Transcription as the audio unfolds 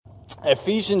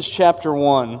Ephesians chapter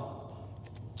 1,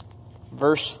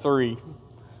 verse 3.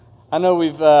 I know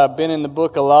we've been in the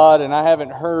book a lot, and I haven't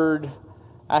heard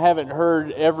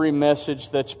every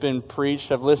message that's been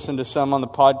preached. I've listened to some on the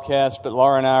podcast, but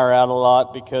Laura and I are out a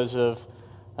lot because of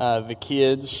the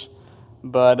kids.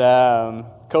 But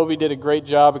Kobe did a great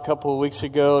job a couple of weeks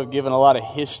ago of giving a lot of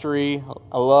history.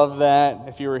 I love that.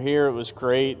 If you were here, it was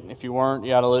great. If you weren't,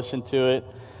 you ought to listen to it.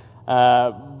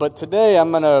 But today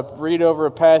I'm going to read over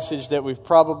a passage that we've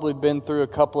probably been through a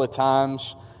couple of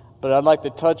times, but I'd like to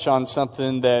touch on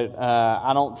something that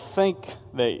I don't think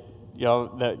that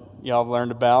y'all have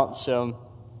learned about. So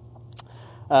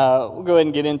we'll go ahead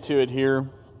and get into it here.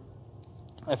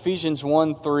 Ephesians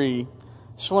 1:3.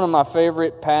 It's one of my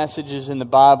favorite passages in the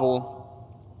Bible.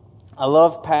 I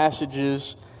love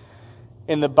passages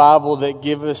in the Bible that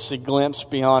give us a glimpse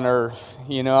beyond earth.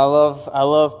 You know, I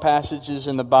love passages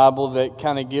in the Bible that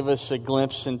kind of give us a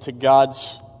glimpse into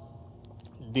God's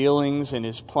dealings and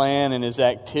His plan and His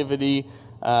activity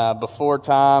before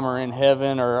time or in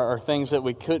heaven or things that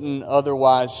we couldn't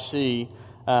otherwise see.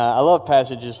 I love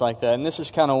passages like that, and this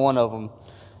is kind of one of them.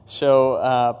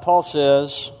 So Paul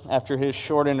says, after his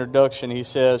short introduction, he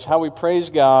says, "How we praise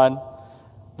God,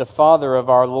 the Father of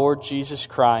our Lord Jesus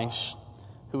Christ,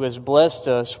 who has blessed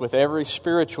us with every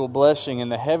spiritual blessing in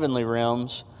the heavenly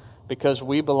realms because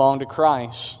we belong to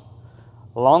Christ.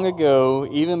 Long ago,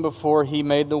 even before He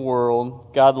made the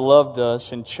world, God loved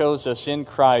us and chose us in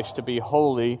Christ to be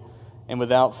holy and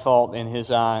without fault in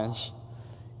His eyes.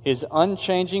 His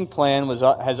unchanging plan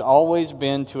has always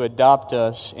been to adopt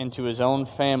us into His own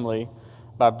family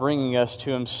by bringing us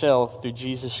to Himself through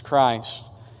Jesus Christ,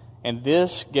 and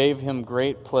this gave Him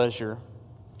great pleasure.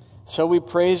 So we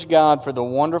praise God for the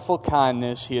wonderful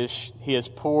kindness He has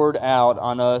poured out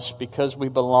on us because we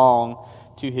belong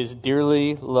to His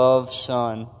dearly loved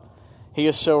Son. He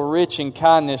is so rich in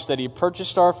kindness that He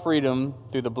purchased our freedom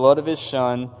through the blood of His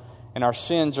Son, and our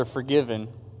sins are forgiven.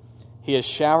 He has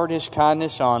showered His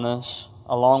kindness on us,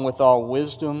 along with all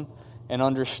wisdom and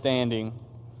understanding.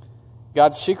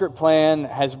 God's secret plan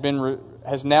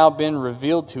has now been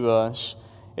revealed to us.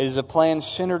 It is a plan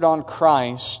centered on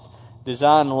Christ,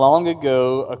 designed long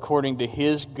ago according to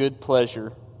His good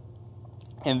pleasure.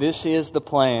 And this is the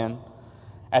plan.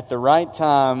 At the right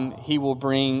time, He will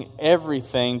bring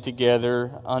everything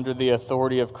together under the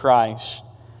authority of Christ,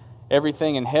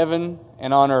 everything in heaven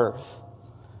and on earth.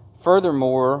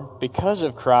 Furthermore, because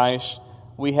of Christ,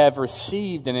 we have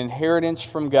received an inheritance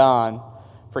from God,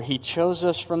 for He chose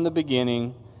us from the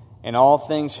beginning, and all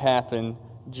things happen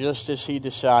just as He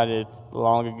decided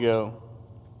long ago."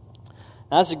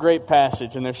 That's a great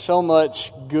passage, and there's so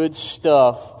much good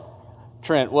stuff.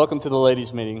 Trent, welcome to the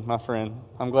ladies' meeting, my friend.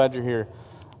 I'm glad you're here.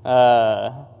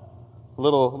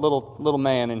 Little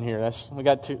man in here. We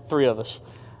got three of us.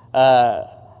 I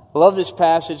love this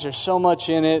passage. There's so much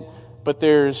in it, but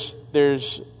there's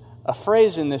a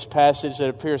phrase in this passage that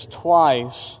appears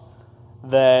twice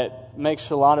that makes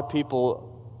a lot of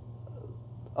people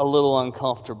a little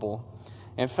uncomfortable.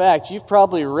 In fact, you've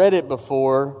probably read it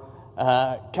before.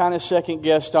 Kind of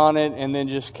second-guessed on it and then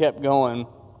just kept going.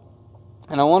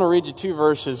 And I want to read you two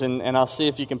verses, and I'll see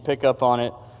if you can pick up on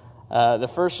it. The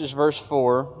first is verse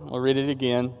 4. We'll read it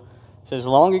again. It says,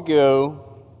 "Long ago,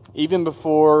 even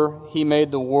before He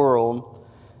made the world,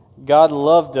 God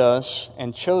loved us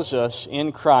and chose us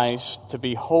in Christ to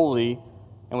be holy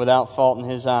and without fault in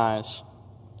His eyes."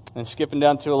 And skipping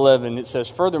down to 11, it says,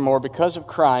 "Furthermore, because of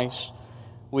Christ,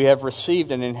 we have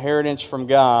received an inheritance from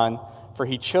God, for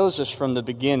He chose us from the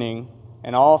beginning,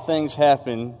 and all things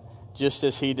happen just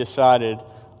as He decided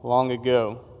long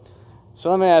ago." So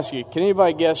let me ask you, can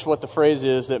anybody guess what the phrase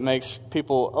is that makes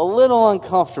people a little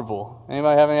uncomfortable?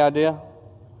 Anybody have any idea?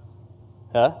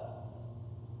 Huh?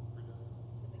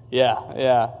 Yeah,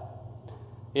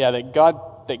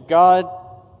 that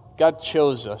God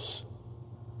chose us.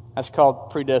 That's called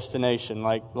predestination,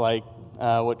 like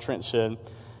what Trent said.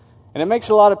 And it makes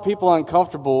a lot of people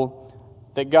uncomfortable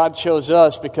that God chose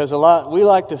us because we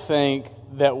like to think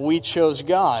that we chose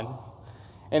God.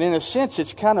 And in a sense,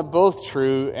 it's kind of both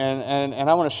true, and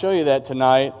I want to show you that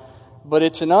tonight. But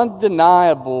it's an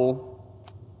undeniable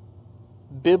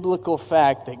biblical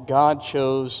fact that God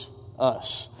chose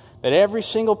us. That every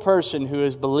single person who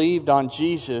has believed on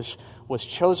Jesus was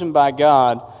chosen by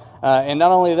God. And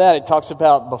not only that, it talks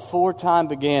about before time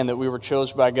began that we were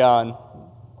chosen by God.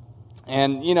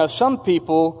 And, you know, some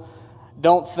people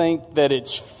don't think that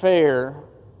it's fair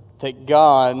that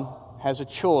God has a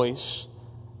choice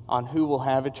on who will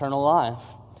have eternal life.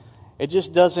 It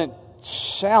just doesn't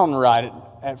sound right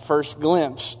at first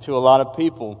glimpse to a lot of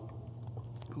people.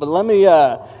 But let me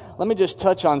let me just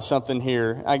touch on something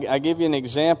here. I give you an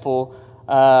example.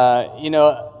 A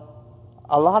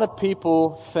lot of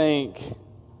people think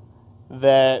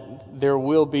that there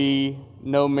will be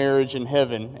no marriage in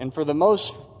heaven, and for the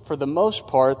most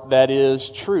part, that is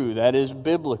true. That is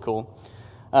biblical,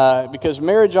 because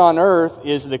marriage on earth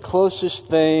is the closest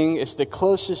thing. It's the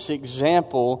closest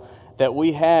example that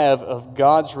we have of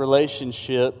God's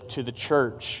relationship to the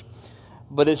church.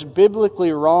 But it's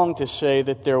biblically wrong to say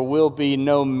that there will be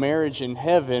no marriage in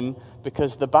heaven,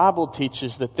 because the Bible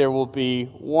teaches that there will be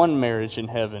one marriage in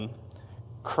heaven,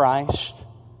 Christ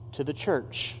to the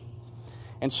church.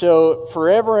 And so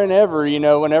forever and ever,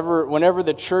 whenever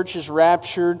the church is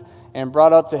raptured and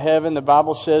brought up to heaven, the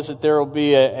Bible says that there will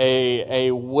be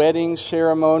a wedding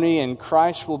ceremony, and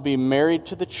Christ will be married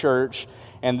to the church,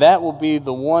 and that will be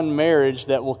the one marriage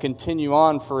that will continue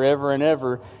on forever and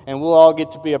ever, and we'll all get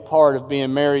to be a part of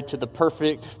being married to the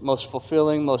perfect, most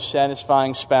fulfilling, most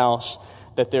satisfying spouse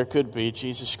that there could be,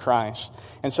 Jesus Christ.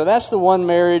 And so that's the one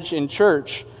marriage in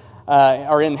church,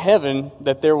 or in heaven,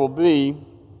 that there will be.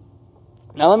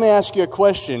 Now let me ask you a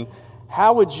question.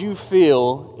 How would you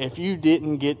feel if you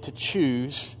didn't get to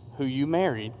choose who you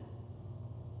married?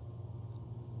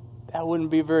 That wouldn't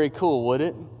be very cool, would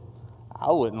it?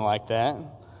 I wouldn't like that.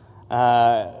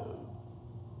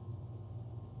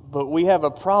 But we have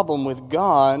a problem with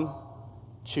God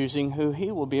choosing who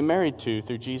He will be married to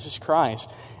through Jesus Christ.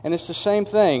 And it's the same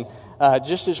thing.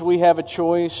 Just as we have a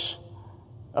choice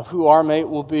of who our mate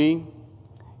will be,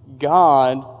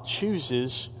 God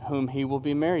chooses whom He will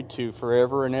be married to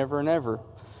forever and ever and ever.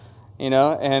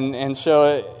 And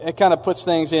so it kind of puts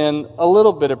things in a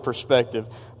little bit of perspective.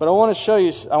 But I want to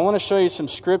show you some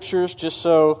scriptures, just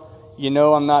so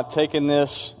I'm not taking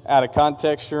this out of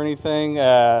context or anything.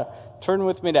 Turn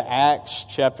with me to Acts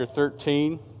chapter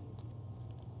 13.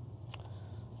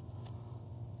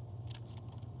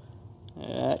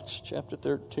 Acts chapter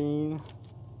 13.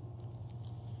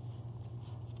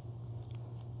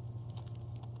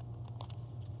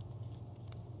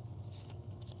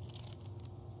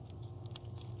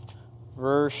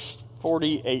 Verse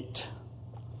 48. It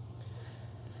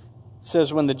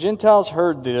says, "When the Gentiles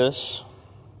heard this,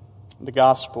 the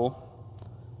gospel,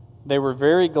 they were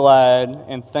very glad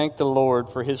and thanked the Lord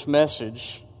for His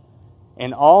message.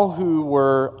 And all who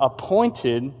were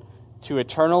appointed to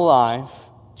eternal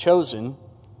life, chosen,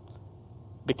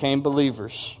 became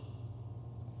believers."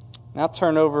 Now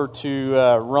turn over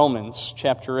to Romans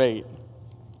chapter 8.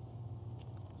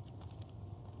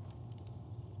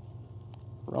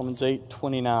 Romans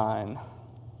 8:29.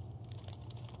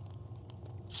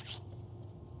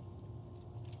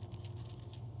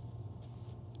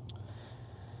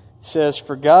 It says,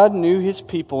 "For God knew His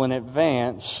people in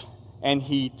advance, and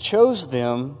He chose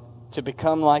them to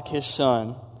become like His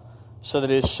Son, so that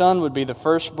His Son would be the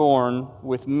firstborn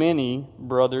with many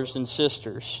brothers and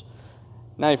sisters."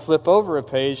 Now you flip over a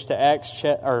page to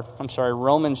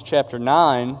Romans chapter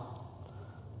 9,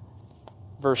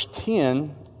 verse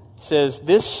 10. Says,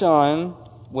 "This son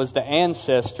was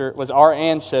our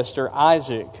ancestor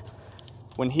Isaac.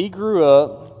 When he grew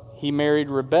up, he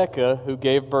married Rebekah, who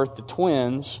gave birth to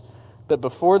twins. But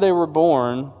before they were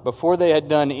born, before they had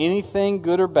done anything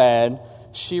good or bad,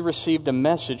 she received a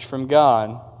message from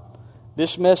God.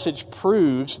 This message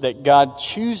proves that God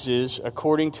chooses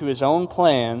according to His own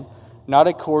plan, not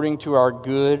according to our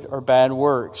good or bad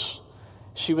works.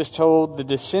 She was told, 'The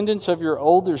descendants of your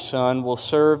older son will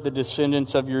serve the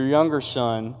descendants of your younger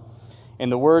son.' In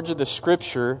the words of the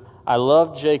scripture, 'I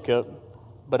loved Jacob,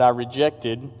 but I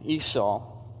rejected Esau.'"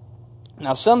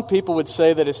 Now some people would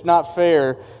say that it's not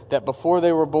fair that before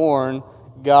they were born,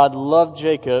 God loved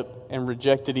Jacob and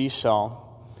rejected Esau.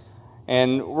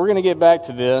 And we're going to get back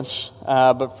to this,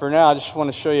 but for now I just want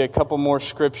to show you a couple more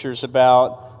scriptures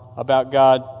about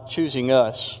God choosing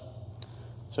us.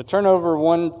 So turn over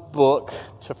one book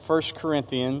to 1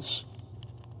 Corinthians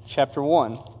chapter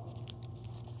 1.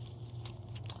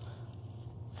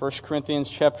 1 Corinthians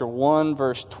chapter 1,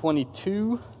 verse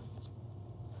 22.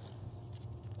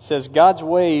 It says, God's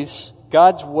ways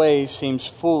seems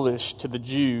foolish to the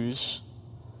Jews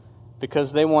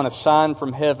because they want a sign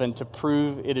from heaven to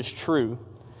prove it is true.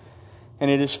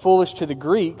 And it is foolish to the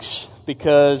Greeks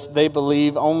because they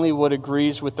believe only what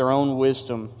agrees with their own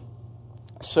wisdom.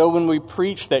 So when we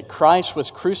preach that Christ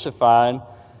was crucified,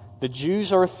 the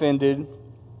Jews are offended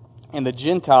and the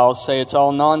Gentiles say it's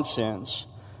all nonsense.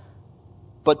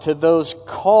 But to those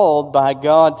called by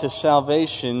God to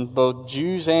salvation, both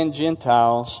Jews and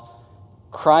Gentiles,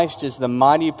 Christ is the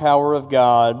mighty power of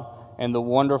God and the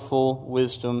wonderful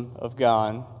wisdom of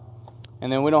God.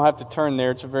 And then we don't have to turn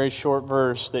there. It's a very short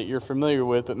verse that you're familiar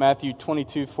with. But Matthew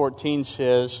 22:14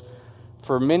 says,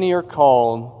 "For many are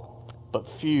called, but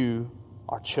few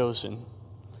are chosen."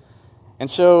 And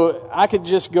so I could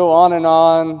just go on and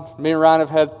on. Me and Ryan have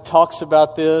had talks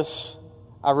about this.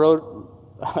 I wrote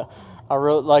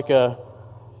like a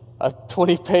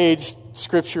 20-page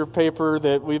scripture paper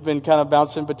that we've been kind of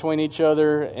bouncing between each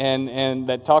other, and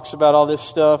that talks about all this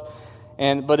stuff.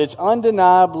 But it's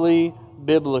undeniably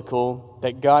biblical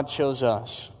that God chose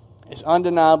us. It's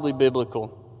undeniably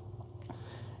biblical.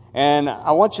 And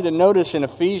I want you to notice in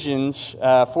Ephesians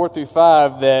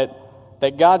 4-5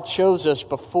 that God chose us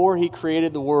before He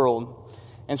created the world.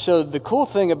 And so the cool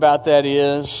thing about that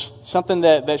is, something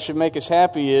that should make us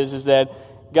happy is that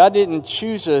God didn't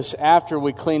choose us after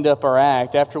we cleaned up our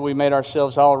act, after we made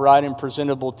ourselves all right and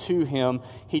presentable to Him.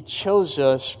 He chose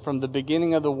us from the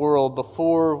beginning of the world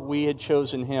before we had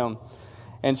chosen Him.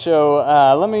 And so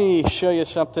let me show you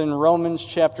something. Romans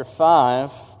chapter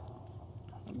 5,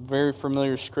 very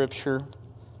familiar scripture,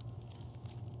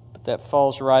 but that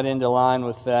falls right into line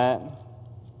with that.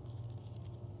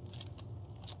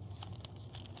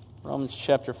 Romans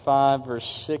chapter 5, verse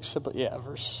 6.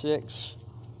 Verse 6.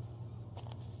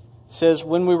 It says,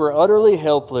 "When we were utterly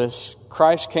helpless,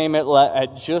 Christ came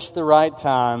at just the right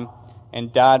time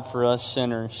and died for us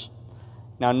sinners.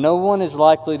 Now no one is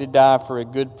likely to die for a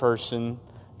good person,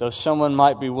 though someone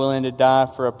might be willing to die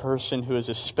for a person who is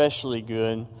especially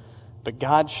good. But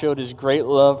God showed His great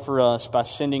love for us by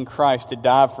sending Christ to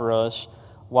die for us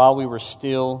while we were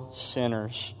still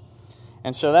sinners."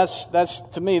 And so that's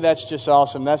to me, that's just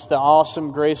awesome. That's the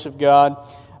awesome grace of God.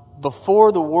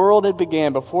 Before the world had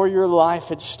began, before your life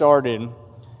had started,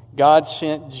 God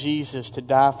sent Jesus to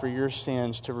die for your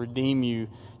sins, to redeem you,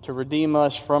 to redeem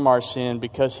us from our sin,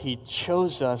 because He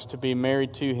chose us to be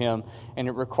married to Him, and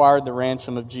it required the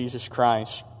ransom of Jesus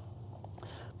Christ.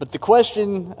 But the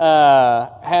question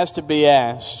has to be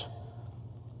asked,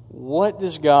 what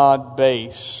does God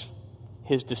base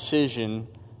His decision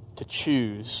to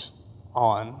choose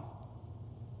on?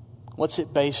 What's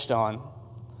it based on?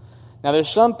 Now, there's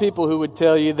some people who would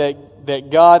tell you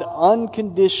that God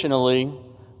unconditionally,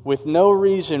 with no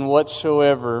reason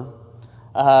whatsoever,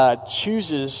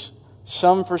 chooses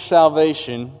some for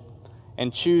salvation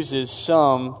and chooses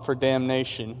some for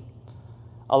damnation.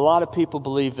 A lot of people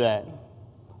believe that.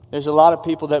 There's a lot of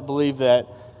people that believe that.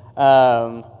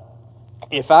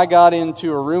 If I got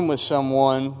into a room with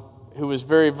someone who was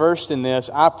very versed in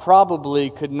this, I probably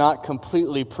could not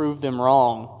completely prove them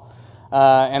wrong.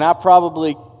 And I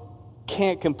probably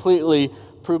can't completely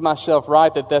prove myself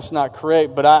right that that's not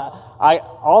correct, but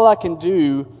all I can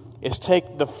do is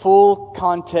take the full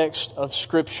context of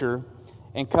Scripture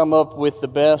and come up with the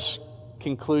best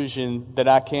conclusion that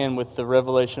I can with the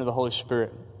revelation of the Holy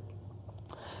Spirit.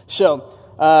 So,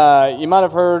 you might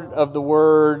have heard of the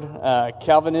word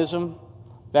Calvinism.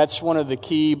 That's one of the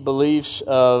key beliefs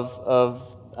of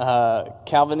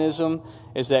Calvinism,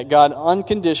 is that God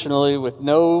unconditionally, with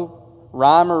no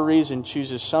rhyme or reason,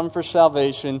 chooses some for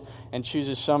salvation and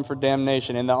chooses some for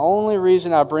damnation. And the only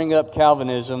reason I bring up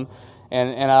Calvinism,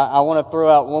 and I want to throw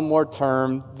out one more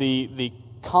term, the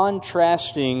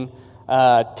contrasting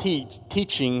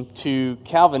teaching to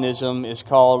Calvinism is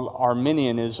called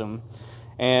Arminianism.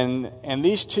 And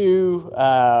these two,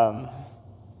 I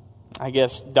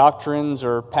guess, doctrines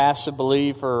or passive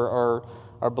belief or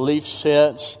belief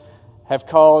sets have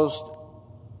caused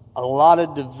a lot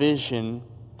of division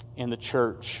in the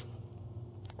church.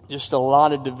 Just a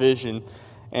lot of division.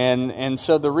 And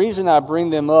so the reason I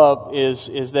bring them up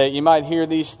is that you might hear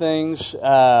these things,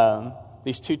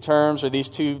 these two terms or these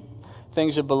two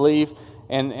things of belief,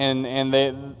 and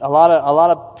a lot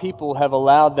of people have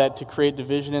allowed that to create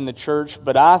division in the church.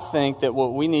 But I think that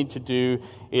what we need to do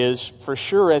is, for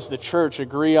sure, as the church,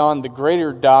 agree on the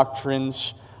greater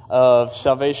doctrines of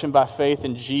salvation by faith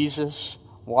in Jesus,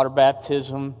 water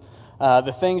baptism,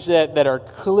 the things that are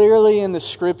clearly in the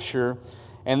Scripture,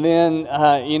 and then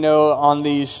on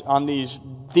these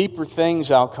deeper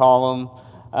things, I'll call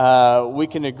them, we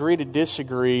can agree to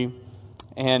disagree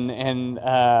and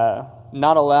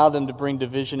not allow them to bring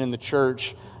division in the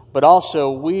church. But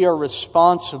also, we are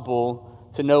responsible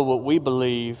to know what we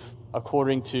believe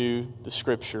according to the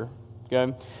Scripture.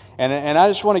 Okay, and I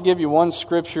just want to give you one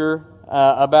scripture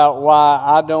about why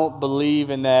I don't believe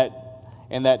in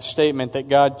that statement that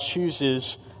God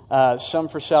chooses some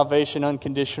for salvation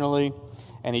unconditionally,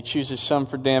 and He chooses some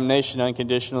for damnation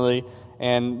unconditionally.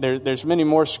 And there's many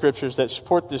more scriptures that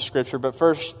support this scripture, but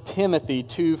 1 Timothy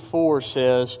 2:4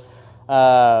 says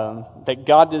that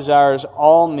God desires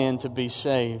all men to be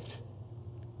saved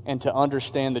and to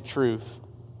understand the truth.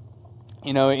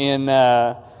 In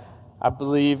I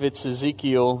believe it's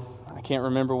Ezekiel, I can't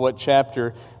remember what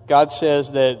chapter, God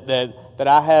says that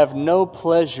I have no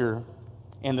pleasure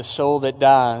in the soul that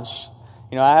dies.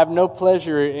 I have no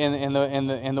pleasure in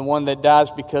the one that dies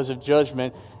because of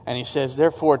judgment. And he says,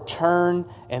 therefore turn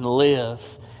and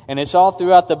live. And it's all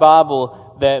throughout the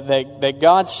Bible that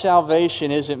God's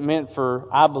salvation isn't meant for,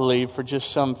 I believe, for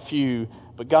just some few,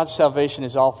 but God's salvation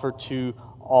is offered to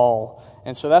all.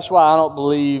 And so that's why I don't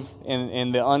believe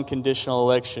in the unconditional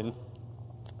election.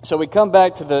 So we come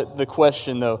back to the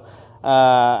question, though.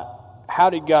 How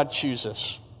did God choose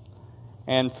us?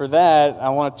 And for that, I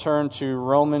want to turn to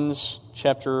Romans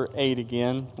chapter 8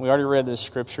 again. We already read this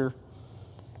scripture,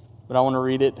 but I want to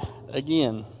read it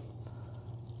again.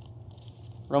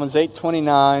 Romans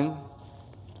 8:29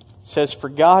 says, "For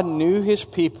God knew His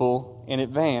people in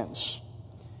advance,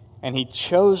 and He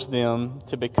chose them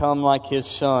to become like His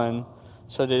Son,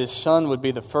 so that His Son would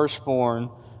be the firstborn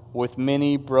with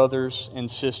many brothers and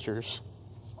sisters."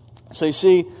 So you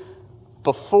see,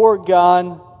 before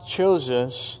God chose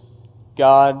us,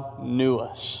 God knew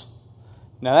us.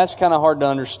 Now that's kind of hard to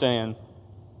understand.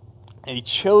 And He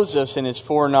chose us in His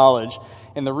foreknowledge.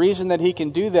 And the reason that He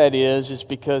can do that is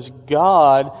because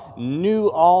God knew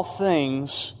all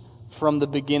things from the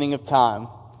beginning of time.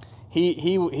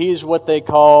 He is what they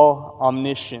call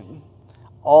omniscient,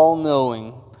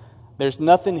 all-knowing. There's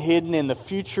nothing hidden in the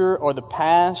future or the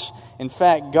past. In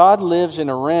fact, God lives in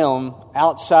a realm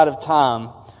outside of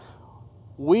time.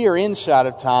 We are inside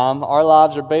of time. Our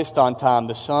lives are based on time.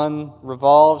 The sun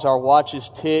revolves, our watches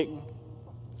tick.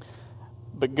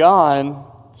 But God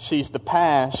sees the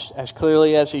past as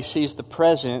clearly as He sees the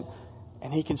present,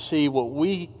 and He can see what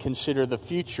we consider the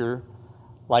future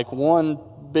like one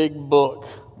big book.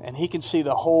 And He can see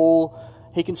the whole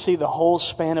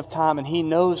span of time, and He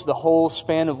knows the whole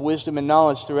span of wisdom and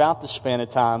knowledge throughout the span of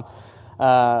time.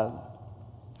 Psalm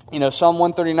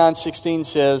 139:16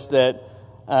 says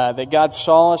that God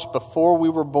saw us before we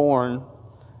were born,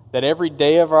 that every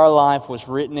day of our life was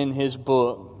written in His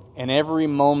book, and every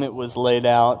moment was laid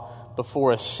out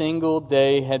before a single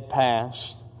day had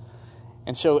passed.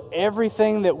 And so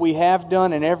everything that we have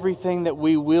done and everything that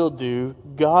we will do,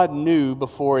 God knew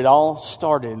before it all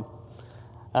started.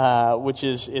 Which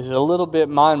is a little bit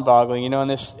mind-boggling. In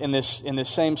this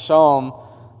same psalm,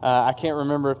 I can't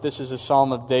remember if this is a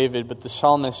psalm of David, but the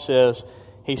psalmist says,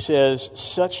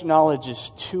 "Such knowledge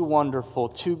is too wonderful,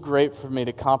 too great for me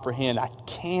to comprehend. I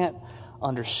can't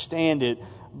understand it,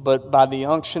 but by the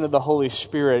unction of the Holy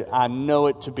Spirit, I know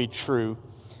it to be true."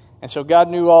 And so God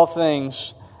knew all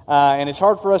things, and it's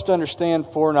hard for us to understand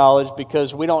foreknowledge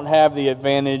because we don't have the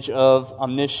advantage of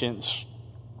omniscience.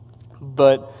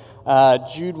 But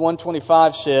Jude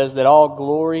 1:25 says that all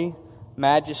glory,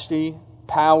 majesty,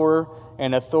 power,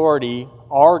 and authority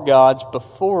are God's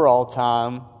before all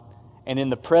time, and in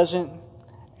the present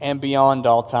and beyond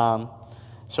all time.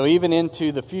 So even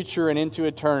into the future and into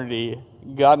eternity,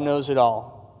 God knows it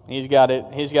all. He's got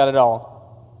it all.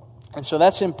 And so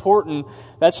that's important.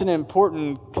 That's an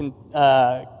important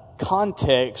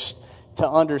context to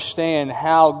understand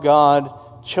how God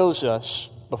chose us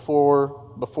before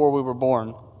we were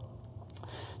born.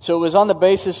 So it was on the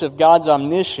basis of God's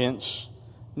omniscience,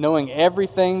 knowing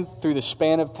everything through the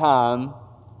span of time,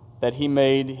 that He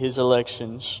made His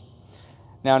elections.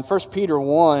 Now in 1 Peter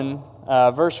 1,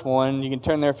 verse 1, you can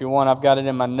turn there if you want. I've got it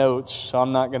in my notes, so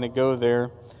I'm not going to go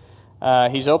there.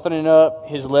 He's opening up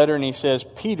his letter and he says,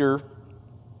 "Peter,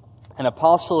 an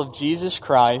apostle of Jesus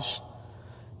Christ,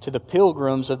 to the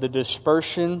pilgrims of the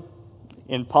dispersion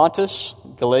in Pontus,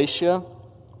 Galatia,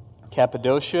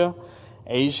 Cappadocia,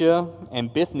 Asia,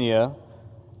 and Bithynia,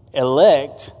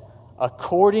 elect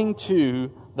according to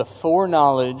the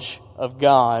foreknowledge of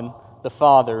God the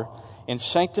Father, in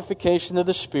sanctification of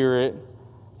the Spirit,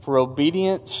 for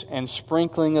obedience and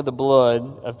sprinkling of the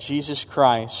blood of Jesus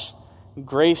Christ,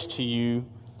 grace to you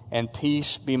and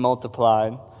peace be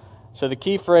multiplied." So the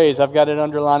key phrase, I've got it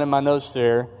underlined in my notes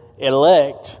there,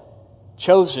 elect,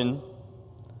 chosen,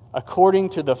 according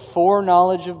to the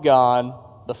foreknowledge of God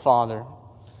the Father.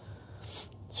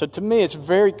 So to me, it's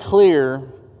very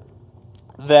clear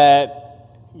that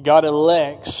God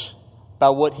elects by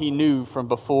what He knew from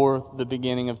before the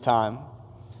beginning of time.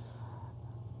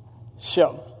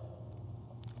 So,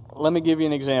 let me give you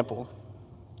an example,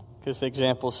 because the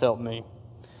examples help me.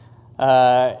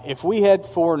 If we had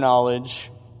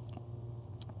foreknowledge,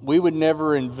 we would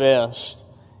never invest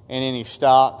in any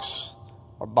stocks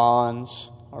or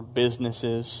bonds or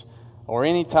businesses or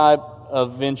any type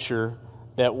of venture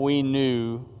that we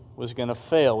knew was going to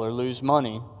fail or lose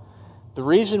money. The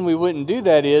reason we wouldn't do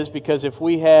that is because if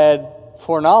we had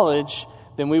foreknowledge,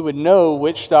 then we would know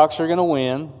which stocks are going to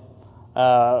win,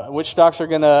 which stocks are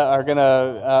going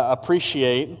to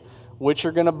appreciate, which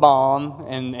are going to bomb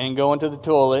and go into the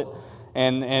toilet,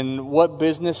 and what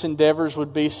business endeavors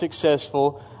would be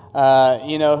successful.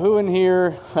 Who in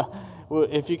here,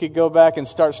 if you could go back and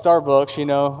start Starbucks,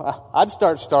 I'd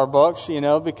start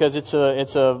Starbucks, because it's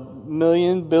a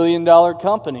 $1 billion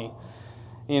company,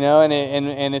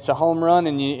 and it's a home run,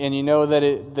 and you know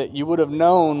that you would have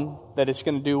known that it's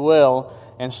going to do well,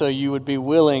 and so you would be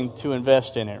willing to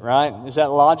invest in it, right? Is that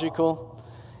logical?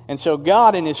 And so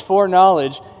God, in His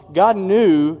foreknowledge, God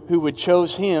knew who would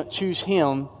choose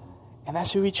Him, and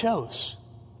that's who He chose.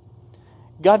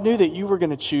 God knew that you were going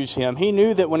to choose Him. He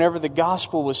knew that whenever the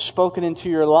gospel was spoken into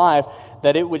your life,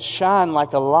 that it would shine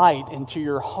like a light into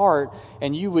your heart,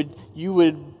 and you would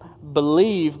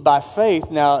believe by faith.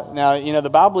 Now, the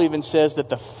Bible even says that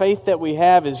the faith that we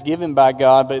have is given by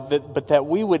God, but that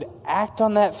we would act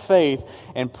on that faith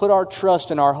and put our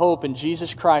trust and our hope in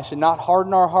Jesus Christ and not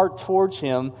harden our heart towards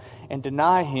Him and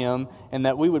deny Him, and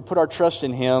that we would put our trust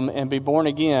in Him and be born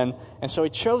again. And so He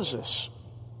chose us.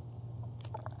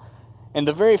 And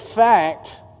the very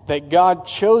fact that God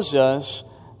chose us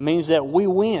means that we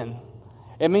win.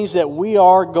 It means that we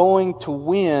are going to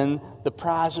win the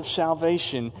prize of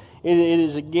salvation. It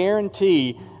is a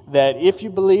guarantee that if you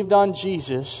believed on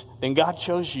Jesus, then God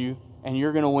chose you and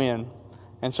you're going to win.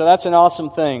 And so that's an awesome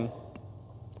thing.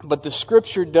 But the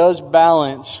Scripture does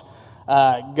balance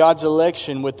God's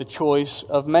election with the choice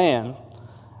of man.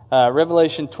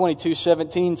 Revelation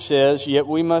 22:17 says, "Yet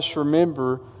we must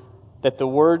remember that the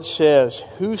Word says,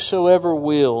 whosoever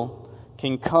will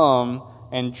can come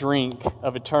and drink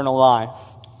of eternal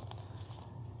life."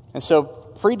 And so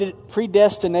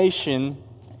predestination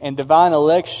and divine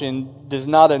election does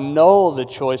not annul the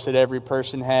choice that every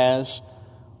person has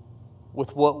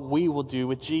with what we will do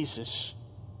with Jesus.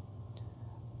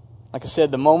 Like I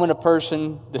said, the moment a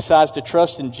person decides to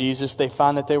trust in Jesus, they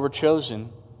find that they were chosen.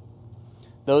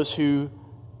 Those who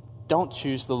don't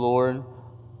choose the Lord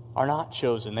are not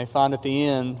chosen. They find at the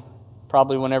end,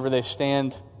 probably whenever they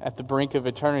stand at the brink of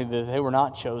eternity, that they were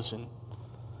not chosen.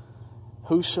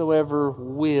 Whosoever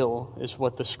will is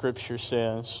what the Scripture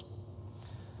says.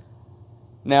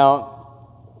 Now,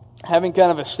 having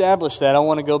kind of established that, I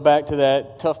want to go back to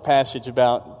that tough passage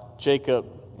about Jacob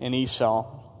and Esau.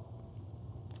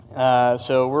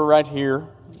 So we're right here.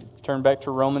 Turn back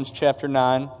to Romans chapter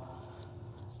 9.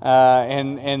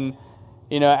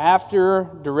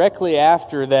 Directly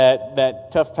after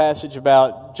that tough passage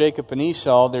about Jacob and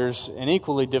Esau, there's an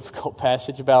equally difficult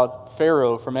passage about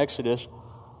Pharaoh from Exodus.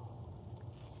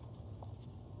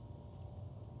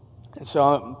 And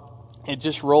so it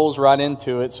just rolls right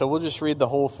into it. So we'll just read the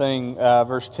whole thing,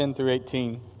 verse 10 through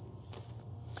 18.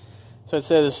 So it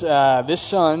says, "This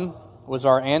son was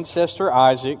our ancestor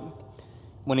Isaac.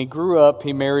 When he grew up,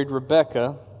 he married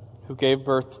Rebekah, who gave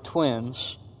birth to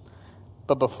twins.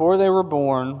 But before they were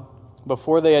born,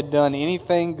 before they had done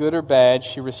anything good or bad,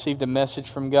 she received a message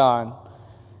from God.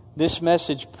 This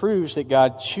message proves that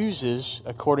God chooses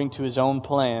according to His own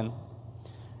plan,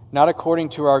 not according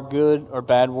to our good or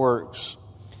bad works.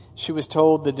 She was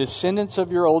told, 'The descendants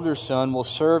of your older son will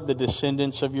serve the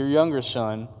descendants of your younger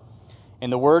son.' In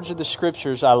the words of the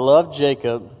Scriptures, I loved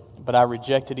Jacob, but I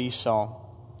rejected Esau.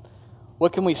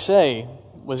 What can we say?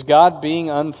 Was God being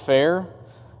unfair?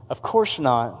 Of course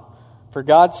not. For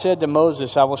God said to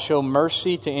Moses, 'I will show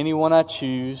mercy to anyone I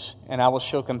choose, and I will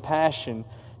show compassion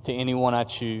to anyone I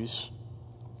choose.'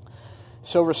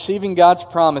 So receiving God's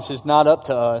promise is not up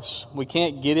to us. We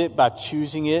can't get it by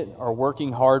choosing it or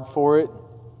working hard for it.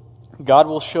 God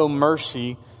will show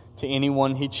mercy to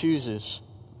anyone He chooses.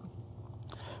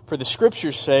 For the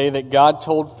Scriptures say that God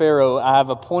told Pharaoh, 'I have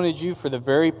appointed you for the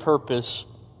very purpose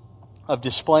of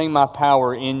displaying my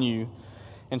power in you,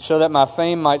 and so that my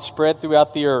fame might spread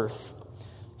throughout the earth.'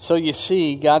 So you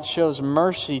see, God shows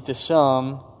mercy to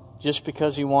some just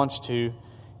because He wants to,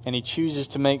 and He chooses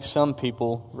to make some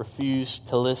people refuse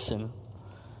to listen."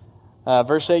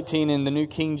 Verse 18 in the New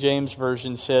King James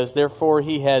Version says, "Therefore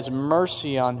He has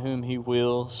mercy on whom He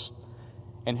wills,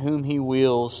 and whom He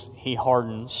wills He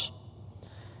hardens."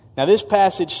 Now this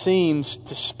passage seems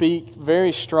to speak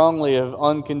very strongly of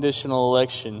unconditional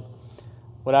election.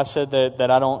 What I said that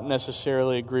I don't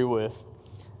necessarily agree with.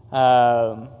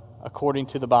 According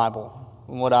to the Bible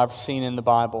and what I've seen in the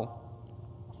Bible.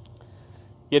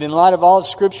 Yet in light of all of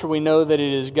Scripture, we know that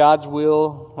it is God's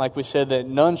will, like we said, that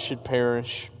none should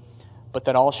perish, but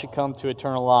that all should come to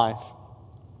eternal life.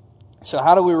 So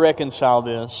how do we reconcile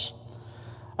this?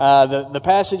 The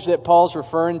passage that Paul's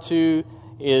referring to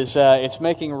is it's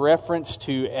making reference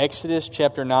to Exodus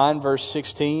chapter 9, verse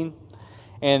 16.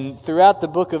 And throughout the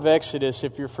book of Exodus,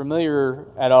 if you're familiar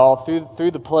at all,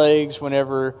 through the plagues,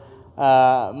 whenever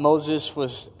Moses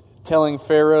was telling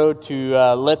Pharaoh to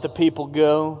let the people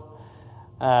go,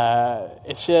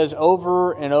 it says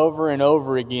over and over and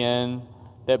over again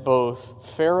that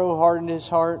both Pharaoh hardened his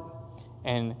heart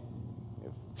and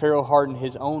Pharaoh hardened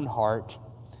his own heart,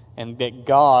 and that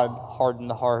God hardened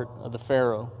the heart of the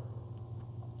Pharaoh.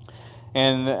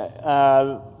 And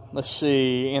let's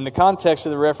see, in the context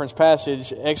of the reference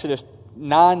passage, Exodus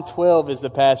 9:12 is the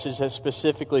passage that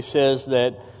specifically says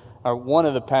that, or one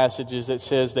of the passages that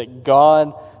says that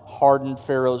God hardened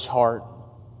Pharaoh's heart.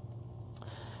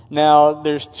 Now,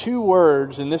 there's two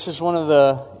words, and this is one of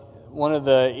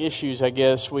the issues, I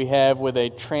guess, we have with a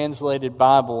translated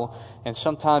Bible, and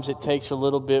sometimes it takes a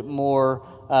little bit more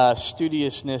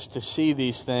studiousness to see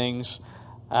these things.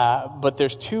 But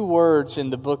there's two words in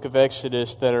the book of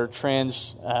Exodus that are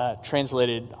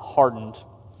translated hardened.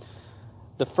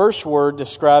 The first word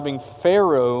describing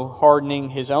Pharaoh hardening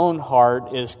his own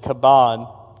heart is kabod,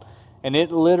 and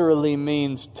it literally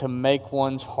means to make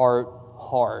one's heart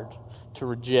hard, to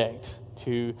reject,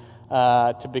 to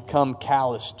become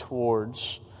callous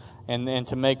towards, and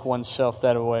to make oneself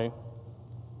that way.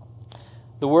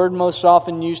 The word most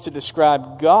often used to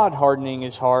describe God hardening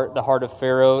his heart, the heart of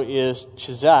Pharaoh, is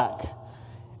chizak,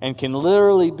 and can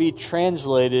literally be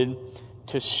translated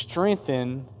to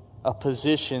strengthen a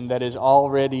position that is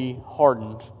already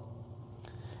hardened.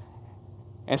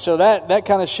 And so that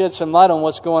kind of sheds some light on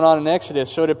what's going on in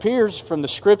Exodus. So it appears from the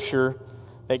Scripture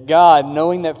that God,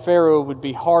 knowing that Pharaoh would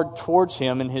be hard towards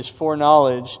him in his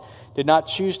foreknowledge, did not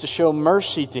choose to show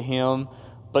mercy to him,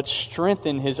 but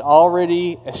strengthen his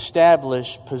already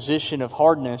established position of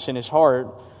hardness in his heart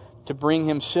to bring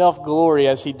himself glory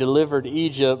as he delivered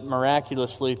Egypt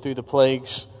miraculously through the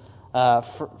plagues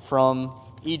from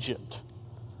Egypt.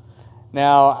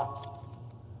 Now,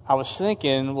 I was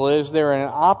thinking, well, is there an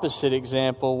opposite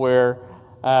example where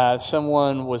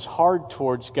someone was hard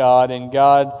towards God and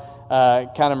God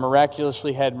kind of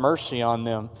miraculously had mercy on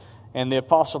them? And the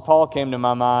Apostle Paul came to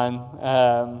my mind.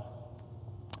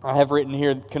 I have written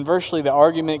here, conversely, the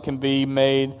argument can be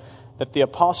made that the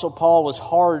Apostle Paul was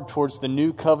hard towards the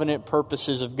new covenant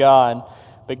purposes of God,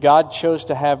 but God chose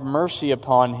to have mercy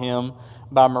upon him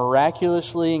by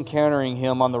miraculously encountering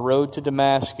him on the road to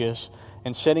Damascus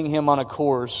and setting him on a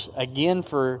course, again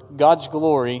for God's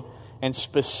glory, and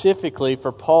specifically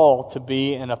for Paul to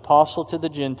be an apostle to the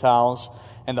Gentiles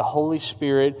and the Holy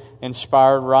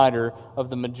Spirit-inspired writer of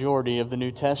the majority of the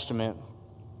New Testament.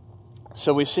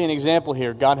 So we see an example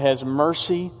here. God has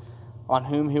mercy on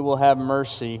whom he will have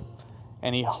mercy,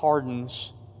 and he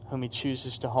hardens whom he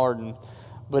chooses to harden.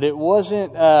 But it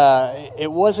wasn't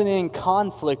in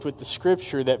conflict with the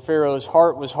Scripture that Pharaoh's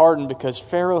heart was hardened, because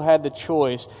Pharaoh had the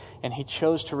choice and he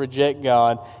chose to reject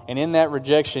God. And in that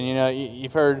rejection,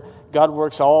 you've heard God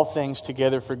works all things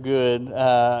together for good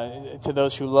to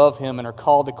those who love him and are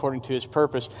called according to his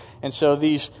purpose. And so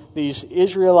these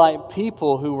Israelite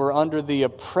people who were under the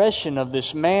oppression of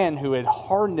this man who had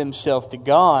hardened himself to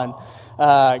God,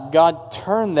 God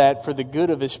turned that for the good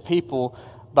of his people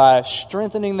by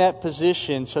strengthening that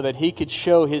position so that he could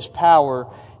show his power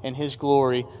and his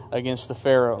glory against the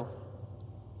Pharaoh.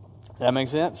 Does that make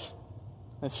sense?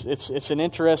 It's an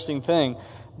interesting thing,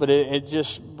 but it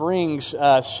just brings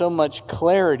so much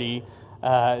clarity,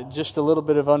 just a little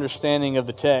bit of understanding of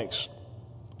the text.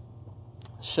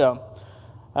 So,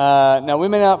 now we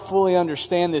may not fully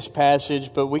understand this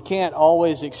passage, but we can't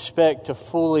always expect to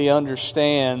fully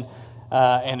understand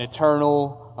an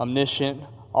eternal, omniscient,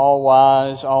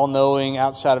 all-wise, all-knowing,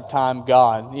 outside of time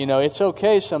God. It's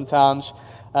okay sometimes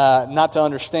not to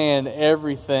understand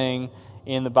everything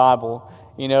in the Bible.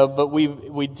 But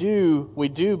we do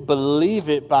believe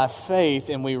it by faith,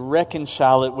 and we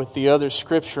reconcile it with the other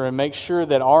Scripture and make sure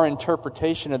that our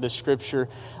interpretation of the Scripture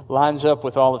lines up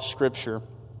with all of Scripture.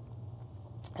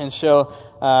 And so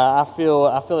I feel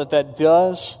that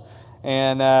does.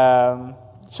 And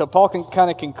so Paul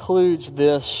kind of concludes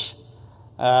this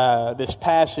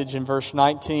passage in verse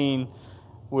 19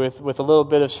 with a little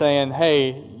bit of saying,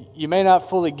 hey, you may not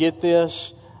fully get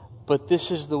this, but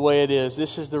this is the way it is.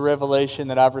 This is the revelation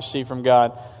that I've received from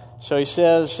God. So he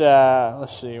says,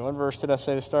 let's see, what verse did I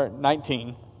say to start?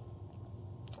 19.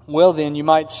 Well then, you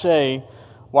might say,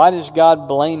 why does God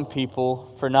blame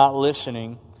people for not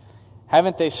listening?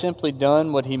 Haven't they simply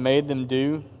done what he made them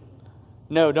do?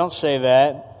 No, don't say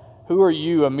that. Who are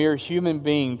you, a mere human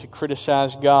being, to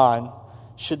criticize God?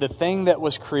 Should the thing that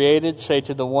was created say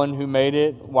to the one who made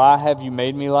it, why have you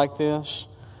made me like this?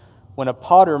 When a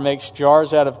potter makes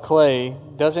jars out of clay,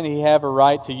 doesn't he have a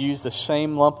right to use the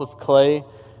same lump of clay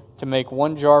to make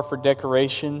one jar for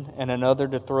decoration and another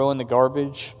to throw in the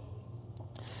garbage?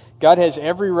 God has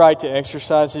every right to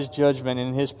exercise His judgment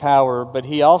and His power, but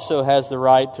He also has the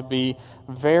right to be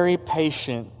very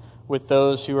patient with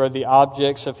those who are the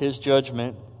objects of His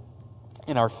judgment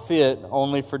and are fit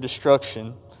only for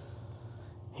destruction.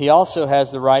 He also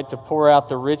has the right to pour out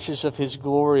the riches of His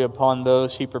glory upon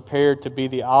those He prepared to be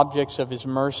the objects of His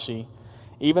mercy,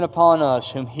 even upon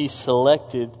us whom He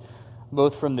selected,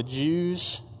 both from the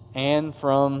Jews and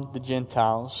from the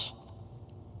Gentiles.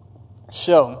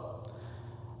 So,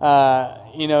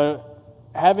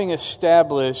 having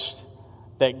established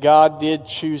that God did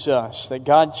choose us, that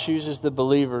God chooses the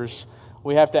believers,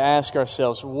 we have to ask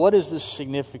ourselves, what is the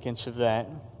significance of that?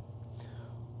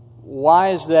 Why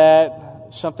is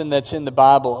that something that's in the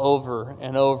Bible over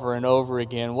and over and over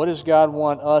again? What does God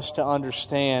want us to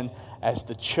understand as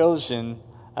the chosen?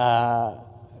 Now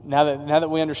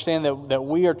that we understand that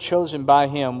we are chosen by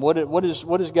Him, what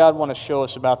does God want to show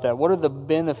us about that? What are the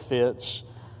benefits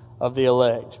of the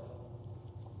elect?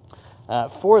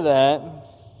 For that,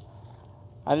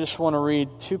 I just want to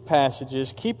read two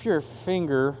passages. Keep your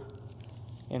finger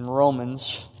in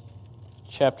Romans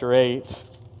chapter 8.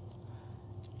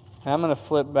 And I'm going to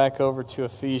flip back over to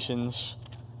Ephesians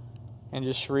and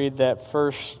just read that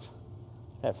first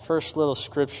little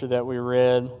scripture that we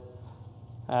read,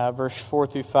 verse 4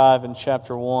 through 5 in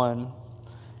chapter 1.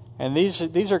 And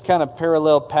these are kind of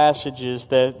parallel passages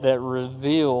that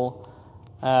reveal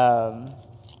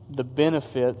the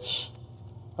benefits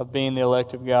of being the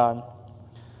elect of God.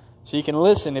 So you can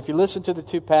listen. If you listen to the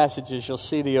two passages, you'll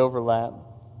see the overlap.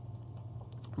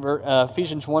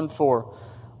 Ephesians 1:4.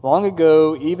 Long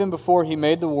ago, even before He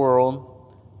made the world,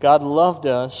 God loved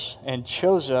us and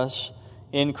chose us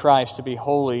in Christ to be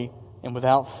holy and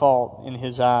without fault in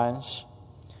His eyes.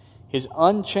 His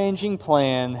unchanging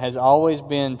plan has always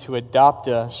been to adopt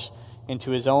us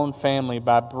into His own family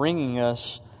by bringing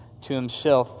us to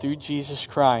Himself through Jesus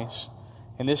Christ.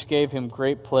 And this gave Him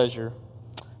great pleasure.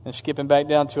 And skipping back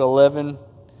down to 11, it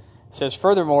says,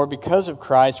 furthermore, because of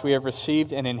Christ, we have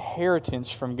received an inheritance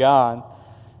from God.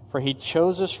 For He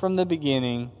chose us from the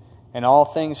beginning, and all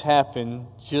things happen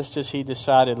just as He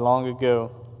decided long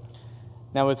ago.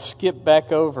 Now let's skip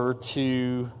back over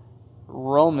to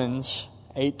Romans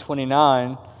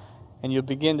 8:29, and you'll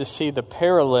begin to see the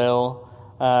parallel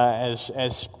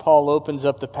as Paul opens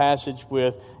up the passage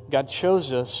with, God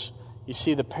chose us. You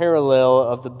see the parallel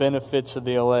of the benefits of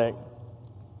the elect.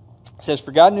 It says,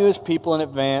 for God knew His people in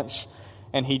advance,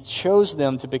 and He chose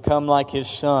them to become like His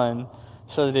Son,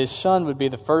 so that His Son would be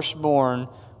the firstborn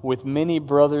with many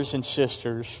brothers and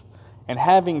sisters. And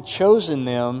having chosen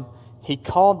them, He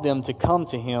called them to come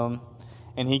to Him,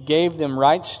 and He gave them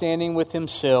right standing with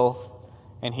Himself,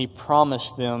 and He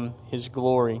promised them His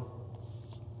glory.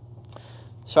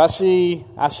 So I see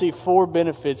four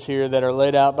benefits here that are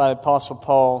laid out by the Apostle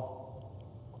Paul.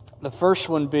 The first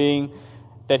one being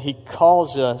that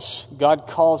God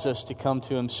calls us to come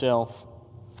to Himself.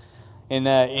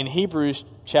 In Hebrews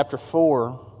chapter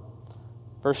 4,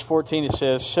 verse 14, it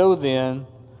says, so then,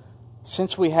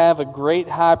 since we have a great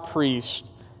high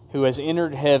priest who has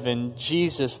entered heaven,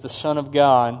 Jesus, the Son of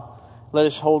God, let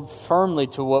us hold firmly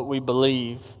to what we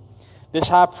believe. This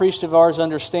high priest of ours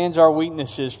understands our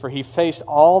weaknesses, for He faced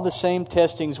all the same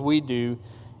testings we do,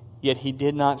 yet He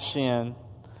did not sin.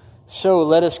 So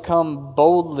let us come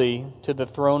boldly to the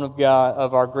throne of God,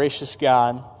 of our gracious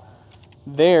God.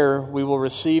 There we will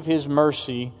receive His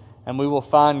mercy, and we will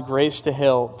find grace to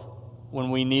help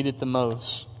when we need it the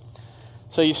most.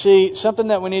 So you see, something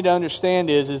that we need to understand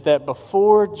is that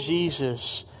before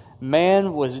Jesus,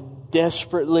 man was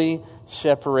desperately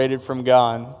separated from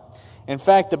God. In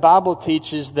fact, the Bible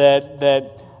teaches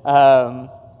that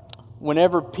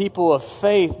whenever people of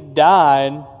faith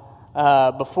died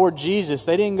before Jesus,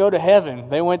 they didn't go to heaven.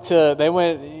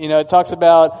 It talks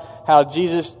about how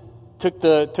Jesus took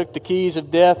the keys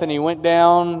of death and He went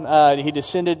down. He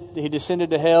descended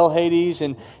to hell, Hades,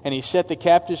 and He set the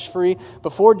captives free.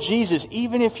 Before Jesus,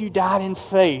 even if you died in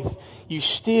faith, you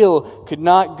still could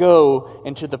not go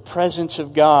into the presence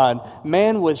of God.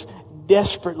 Man was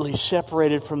desperately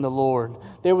separated from the Lord.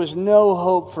 There was no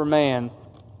hope for man.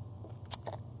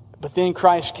 But then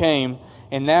Christ came,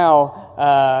 and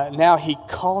now He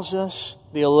calls us,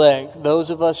 the elect, those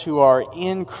of us who are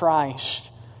in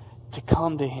Christ, to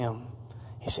come to Him.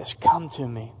 He says, come to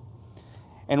me.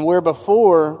 And where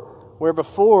before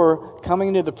coming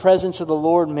into the presence of the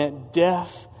Lord meant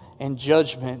death and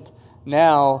judgment,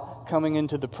 now coming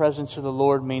into the presence of the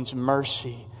Lord means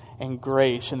mercy and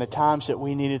grace in the times that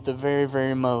we need it the very,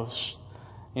 very most.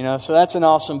 So that's an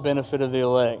awesome benefit of the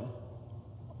elect.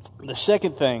 The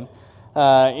second thing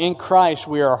In Christ,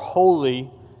 we are holy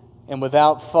and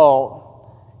without fault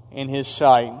in His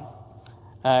sight.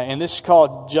 And this is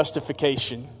called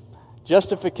justification.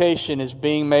 Justification is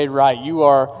being made right. You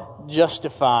are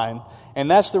justified. And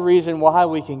that's the reason why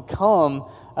we can come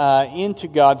into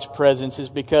God's presence, is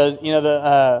because,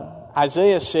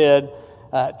 Isaiah said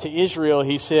to Israel,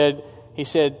 he said,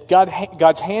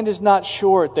 God's hand is not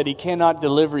short that He cannot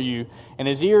deliver you, and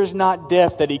His ear is not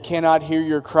deaf that He cannot hear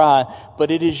your cry,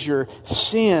 but it is your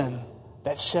sin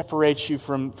that separates you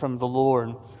from the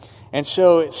Lord. And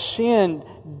so sin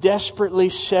desperately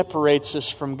separates us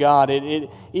from God. It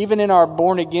even in our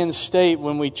born-again state,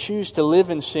 when we choose to live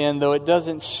in sin, though it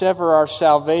doesn't sever our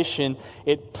salvation,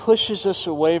 it pushes us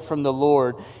away from the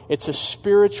Lord. It's a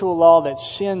spiritual law that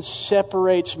sin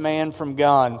separates man from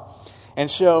God. And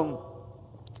so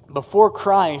before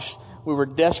Christ, we were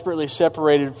desperately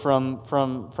separated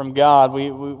from God. We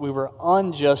were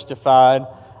unjustified.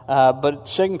 But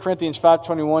 2 Corinthians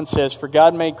 5:21 says, "For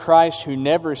God made Christ, who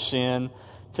never sinned,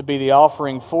 to be the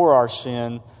offering for our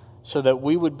sin, so that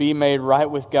we would be made right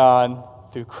with God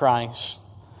through Christ."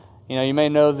 You may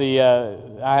know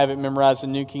I have it memorized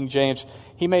in New King James.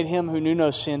 He made Him who knew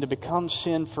no sin to become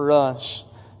sin for us,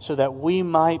 so that we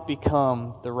might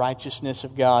become the righteousness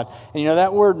of God. And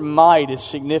that word "might" is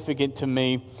significant to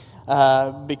me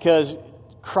because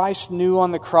Christ knew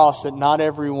on the cross that not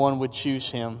everyone would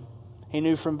choose Him. He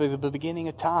knew from the beginning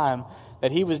of time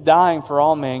that He was dying for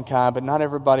all mankind, but not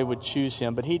everybody would choose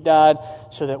Him. But He died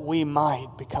so that we might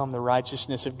become the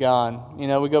righteousness of God.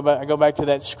 I go back to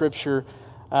that scripture.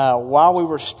 While we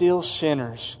were still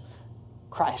sinners,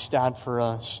 Christ died for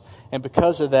us. And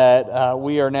because of that,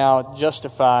 we are now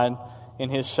justified in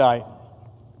His sight.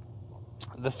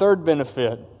 The third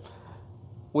benefit,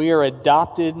 we are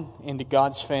adopted into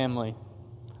God's family.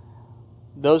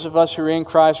 Those of us who are in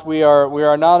Christ, we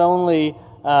are not only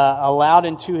allowed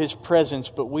into His presence,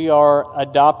 but we are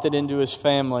adopted into His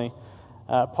family.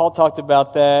 Paul talked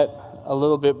about that a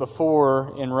little bit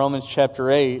before in Romans chapter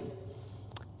 8.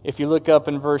 If you look up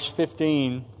in verse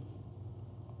 15,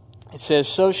 it says,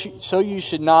 So you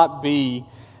should not be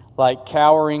like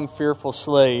cowering, fearful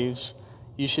slaves.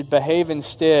 You should behave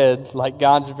instead like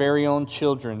God's very own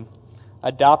children,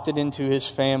 adopted into His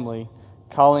family,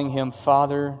 calling Him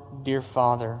Father, dear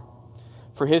Father.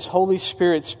 For His Holy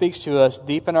Spirit speaks to us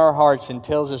deep in our hearts and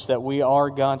tells us that we are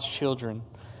God's children.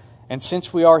 And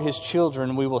since we are His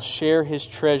children, we will share His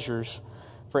treasures.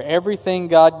 For everything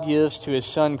God gives to His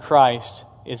Son Christ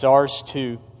is ours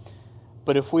too.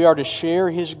 But if we are to share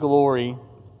His glory,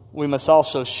 we must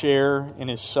also share in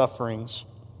His sufferings.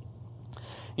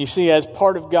 You see, as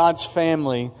part of God's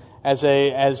family, as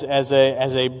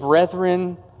a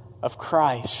brethren of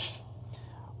Christ,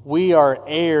 we are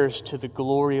heirs to the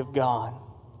glory of God.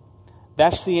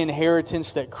 That's the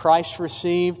inheritance that Christ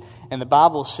received. And the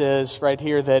Bible says right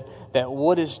here that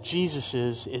what is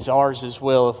Jesus's is ours as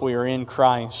well if we are in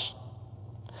Christ.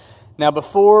 Now,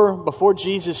 before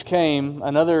Jesus came,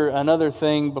 another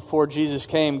thing before Jesus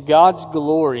came, God's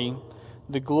glory,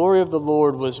 the glory of the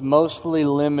Lord, was mostly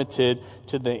limited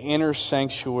to the inner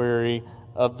sanctuary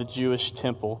of the Jewish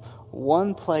temple.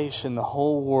 One place in the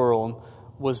whole world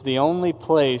was the only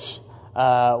place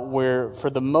where, for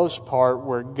the most part,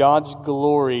 where God's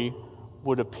glory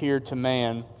would appear to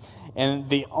man. And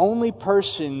the only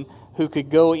person who could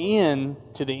go in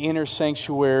to the inner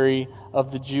sanctuary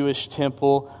of the Jewish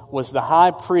temple was the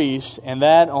high priest, and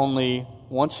that only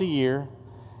once a year,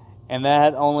 and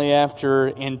that only after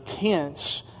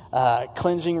intense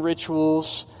cleansing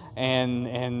rituals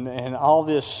and all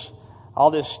this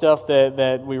stuff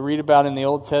that we read about in the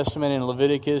Old Testament, in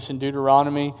Leviticus and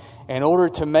Deuteronomy, in order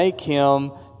to make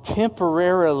him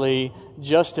temporarily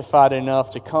justified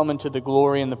enough to come into the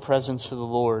glory and the presence of the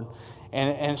Lord.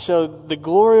 And so the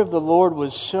glory of the Lord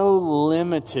was so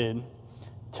limited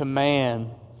to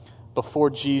man before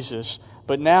Jesus.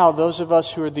 But now those of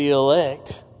us who are the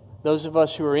elect, those of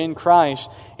us who are in Christ,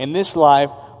 in this life,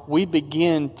 we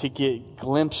begin to get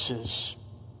glimpses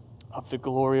of the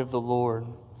glory of the Lord.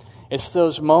 It's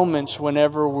those moments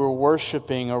whenever we're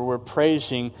worshiping or we're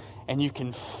praising and you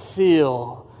can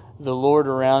feel the Lord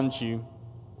around you.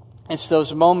 It's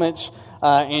those moments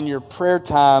in your prayer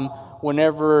time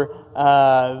whenever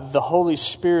the Holy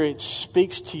Spirit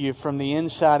speaks to you from the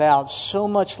inside out, so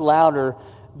much louder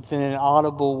than an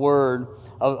audible word,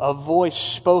 a voice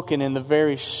spoken in the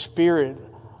very Spirit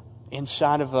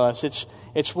inside of us.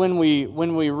 It's when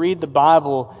we read the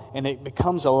Bible and it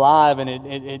becomes alive and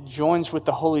it joins with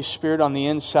the Holy Spirit on the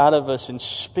inside of us and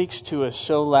speaks to us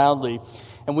so loudly,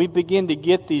 and we begin to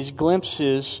get these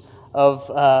glimpses of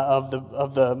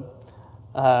the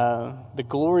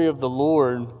glory of the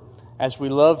Lord as we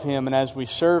love Him and as we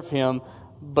serve Him.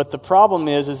 But the problem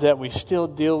is that we still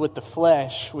deal with the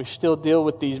flesh. We still deal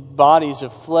with these bodies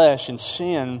of flesh and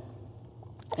sin.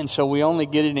 And so we only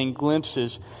get it in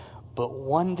glimpses. But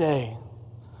one day,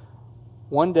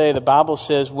 the Bible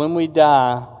says, when we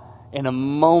die, in a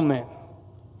moment,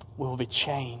 we will be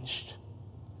changed.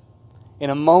 In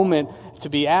a moment, to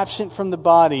be absent from the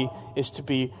body is to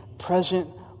be present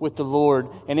with the Lord.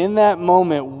 And in that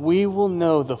moment, we will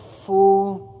know the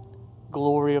full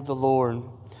glory of the Lord.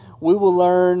 We will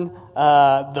learn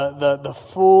the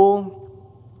full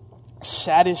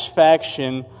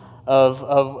satisfaction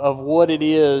of what it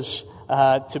is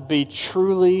to be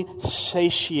truly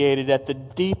satiated at the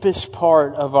deepest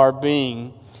part of our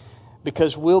being,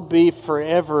 because we'll be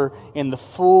forever in the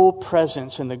full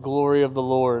presence and the glory of the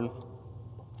Lord.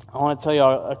 I want to tell you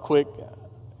a quick,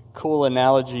 cool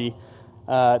analogy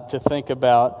to think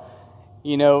about.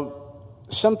 You know,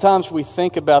 sometimes we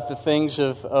think about the things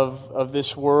of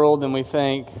this world and we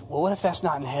think, well, what if that's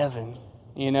not in heaven?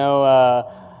 You know,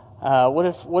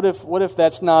 what if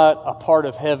that's not a part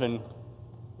of heaven?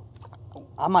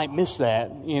 I might miss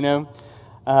that, you know.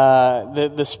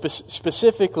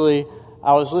 Specifically,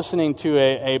 I was listening to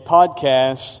a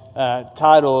podcast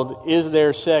titled "Is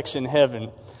There Sex in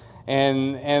Heaven?"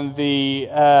 and the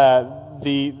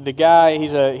guy,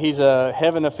 he's a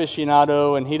heaven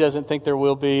aficionado, and he doesn't think there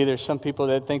will be. There's some people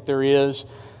that think there is,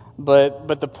 but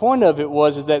the point of it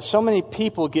is that so many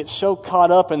people get so caught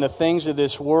up in the things of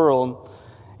this world,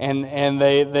 and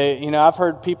they you know, I've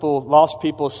heard lost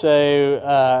people say,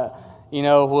 you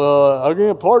know, well, I'll get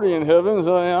a party in heaven,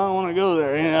 so I don't want to go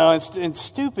there, you know, and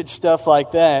stupid stuff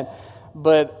like that.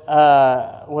 But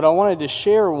what I wanted to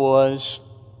share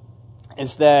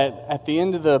is that at the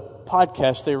end of the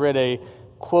podcast, they read a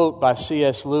quote by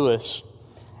C.S. Lewis,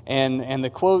 and the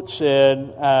quote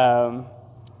said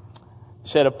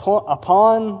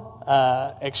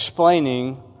upon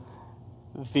explaining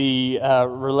the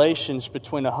relations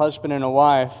between a husband and a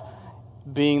wife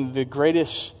being the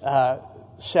greatest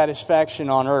satisfaction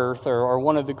on earth, or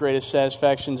one of the greatest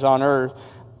satisfactions on earth,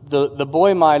 the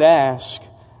boy might ask,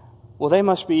 well, they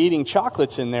must be eating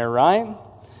chocolates in there, right?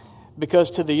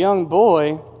 Because to the young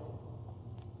boy,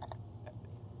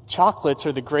 chocolates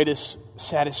are the greatest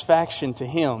satisfaction to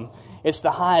him. It's the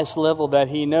highest level that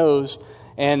he knows,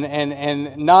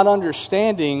 and not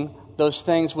understanding those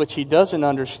things which he doesn't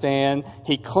understand,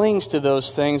 he clings to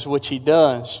those things which he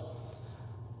does.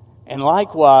 And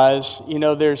likewise, you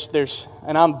know, there's,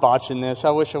 and I'm botching this.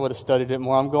 I wish I would have studied it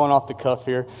more. I'm going off the cuff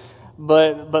here.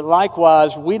 But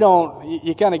likewise,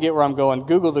 you kind of get where I'm going.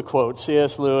 Google the quote,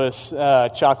 C.S. Lewis,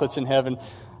 chocolates in heaven.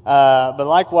 But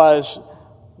likewise,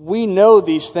 we know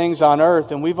these things on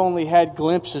earth, and we've only had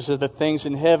glimpses of the things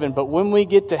in heaven. But when we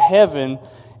get to heaven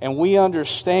and we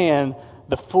understand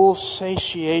the full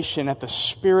satiation at the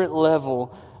spirit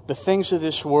level, the things of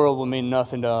this world will mean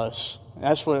nothing to us.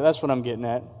 That's what I'm getting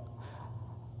at.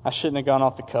 I shouldn't have gone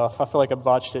off the cuff. I feel like I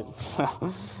botched it.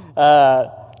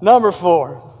 Number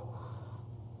 4.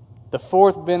 The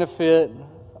fourth benefit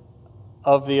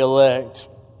of the elect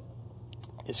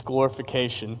is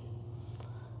glorification.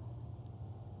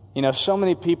 You know, so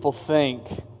many people think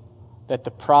that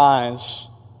the prize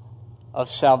of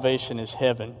salvation is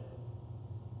heaven.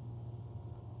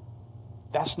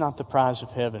 That's not the prize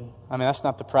of heaven. I mean, that's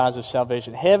not the prize of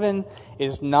salvation. Heaven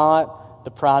is not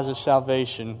the prize of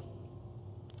salvation.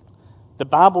 The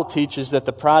Bible teaches that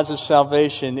the prize of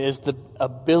salvation is the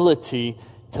ability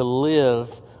to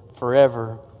live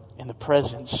forever in the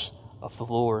presence of the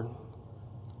Lord.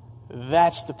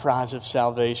 That's the prize of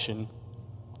salvation.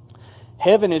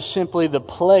 Heaven is simply the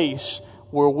place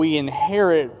where we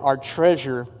inherit our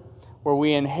treasure, where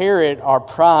we inherit our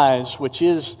prize, which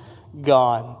is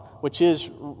God, which is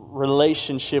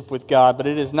relationship with God, but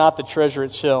it is not the treasure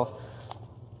itself.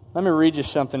 Let me read you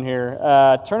something here.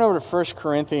 Turn over to 1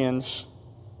 Corinthians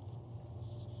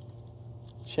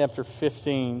chapter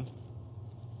 15.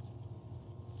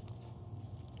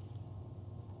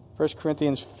 1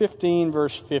 Corinthians 15,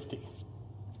 verse 50. It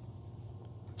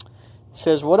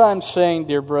says, "What I'm saying,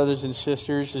 dear brothers and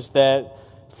sisters, is that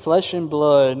flesh and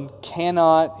blood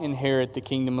cannot inherit the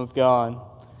kingdom of God.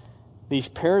 These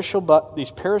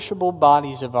perishable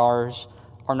bodies of ours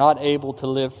are not able to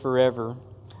live forever.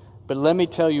 But let me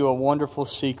tell you a wonderful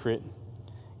secret.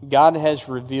 God has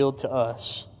revealed to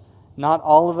us. Not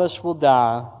all of us will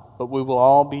die, but we will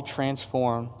all be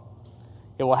transformed.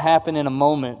 It will happen in a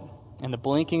moment, in the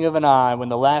blinking of an eye, when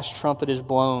the last trumpet is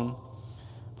blown.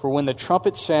 For when the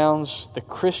trumpet sounds, the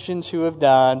Christians who have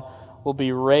died will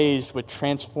be raised with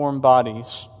transformed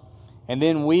bodies. And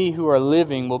then we who are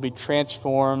living will be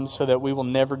transformed so that we will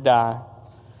never die.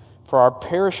 For our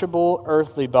perishable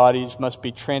earthly bodies must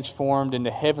be transformed into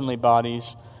heavenly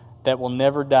bodies that will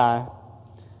never die.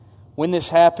 When this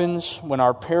happens, when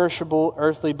our perishable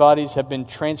earthly bodies have been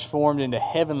transformed into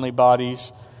heavenly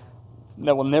bodies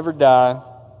that will never die,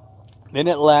 then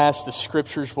at last the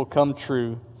Scriptures will come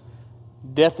true.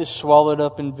 Death is swallowed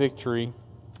up in victory.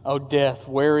 O death,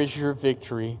 where is your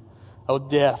victory? O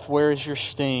death, where is your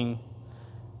sting?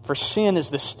 For sin is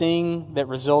the sting that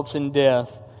results in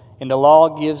death, and the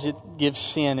law gives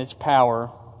sin its power.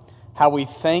 How we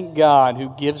thank God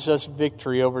who gives us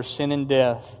victory over sin and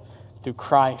death through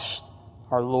Christ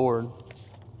our Lord.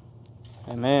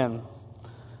 Amen.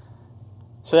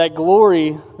 So that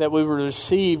glory that we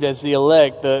received as the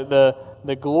elect,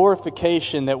 the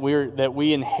glorification that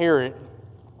we inherit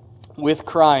with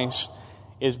Christ,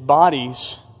 is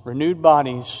bodies, renewed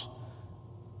bodies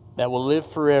that will live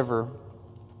forever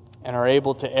and are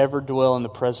able to ever dwell in the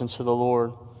presence of the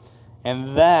Lord.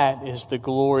 And that is the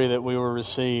glory that we will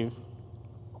receive.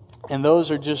 And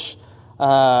those are just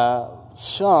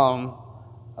some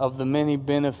of the many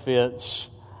benefits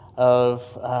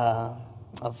of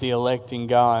the electing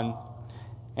God.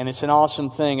 And it's an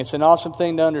awesome thing. It's an awesome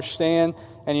thing to understand.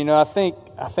 And I think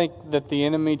that the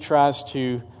enemy tries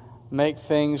to make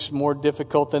things more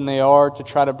difficult than they are, to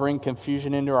try to bring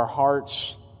confusion into our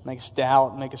hearts, make us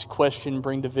doubt, make us question,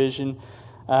 bring division.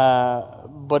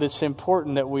 But it's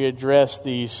important that we address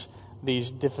these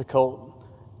difficult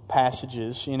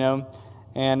passages,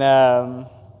 And,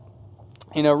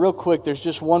 real quick, there's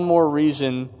just one more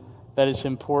reason that it's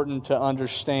important to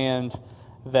understand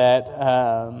that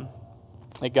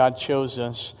God chose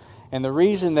us. And the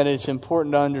reason that it's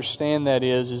important to understand that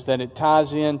is that it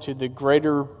ties into the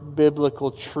greater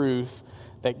biblical truth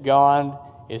that God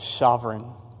is sovereign.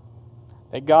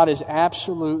 That God is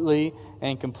absolutely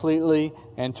and completely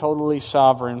and totally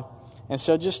sovereign. And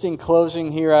so just in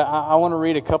closing here, I want to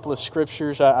read a couple of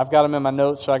scriptures. I've got them in my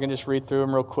notes so I can just read through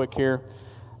them real quick here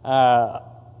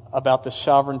about the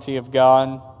sovereignty of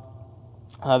God.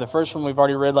 The first one we've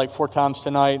already read like 4 times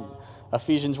tonight,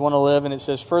 Ephesians 1:11. It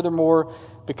says, "Furthermore,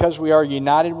 because we are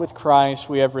united with Christ,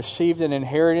 we have received an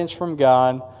inheritance from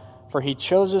God, for He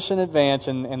chose us in advance."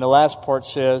 And the last part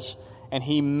says, "And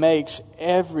He makes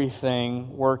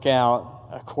everything work out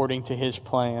according to His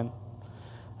plan."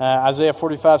 Isaiah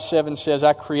 45:7 says,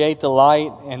 "I create the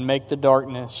light and make the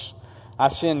darkness. I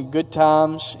send good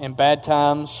times and bad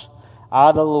times.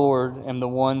 I, the Lord, am the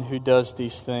one who does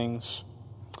these things."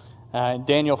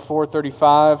 Daniel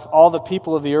 4:35, "All the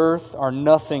people of the earth are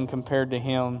nothing compared to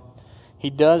Him. He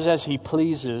does as He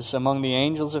pleases among the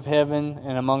angels of heaven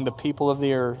and among the people of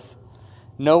the earth.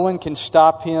 No one can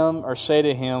stop Him or say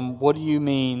to Him, 'What do you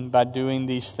mean by doing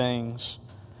these things?'"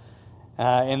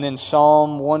 And then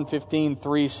Psalm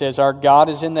 115:3 says, "Our God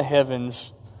is in the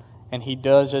heavens, and He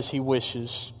does as He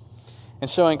wishes." And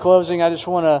so, in closing, I just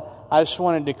want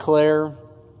to declare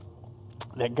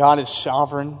that God is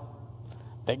sovereign,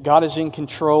 that God is in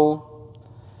control,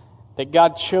 that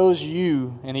God chose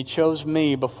you and He chose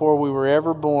me before we were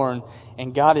ever born,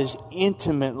 and God is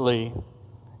intimately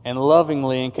and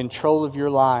lovingly in control of your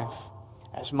life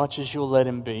as much as you'll let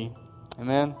Him be.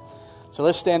 Amen? So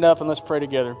let's stand up and let's pray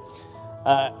together.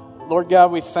 Lord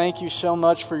God, we thank You so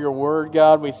much for Your word,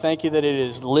 God. We thank You that it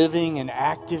is living and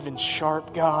active and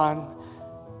sharp, God.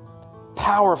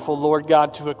 Powerful, Lord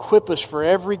God, to equip us for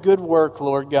every good work,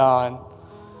 Lord God.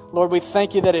 Lord, we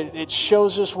thank You that it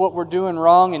shows us what we're doing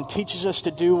wrong and teaches us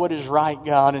to do what is right,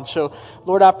 God. And so,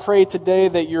 Lord, I pray today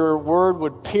that Your word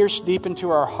would pierce deep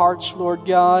into our hearts, Lord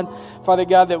God. Father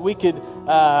God, that we could,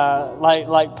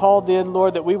 like Paul did,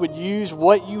 Lord, that we would use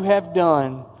what You have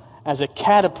done as a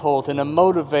catapult and a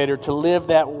motivator to live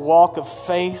that walk of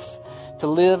faith, to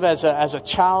live as a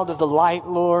child of the light,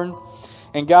 Lord.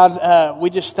 And God, we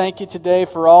just thank You today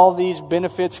for all these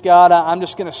benefits, God. I'm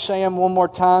just going to say them one more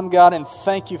time, God, and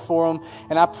thank You for them.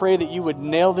 And I pray that You would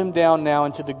nail them down now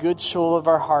into the good soul of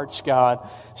our hearts, God.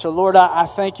 So, Lord, I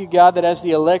thank You, God, that as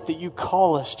the elect that You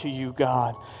call us to You,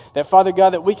 God. That, Father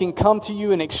God, that we can come to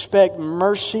You and expect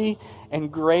mercy and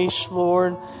grace,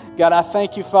 Lord. God, I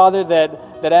thank You, Father,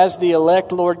 that as the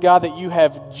elect, Lord God, that You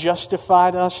have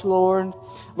justified us, Lord.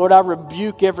 Lord, I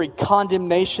rebuke every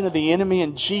condemnation of the enemy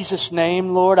in Jesus'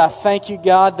 name, Lord. I thank You,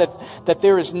 God, that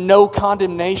there is no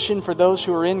condemnation for those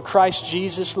who are in Christ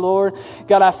Jesus, Lord.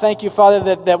 God, I thank You,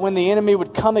 Father, that when the enemy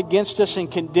would come against us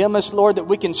and condemn us, Lord, that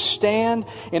we can stand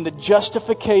in the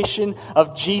justification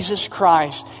of Jesus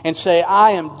Christ and say,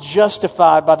 "I am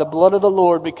justified by the blood of the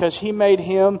Lord, because He made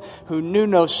Him who knew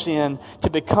no sin to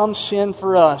become sin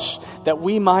for us, that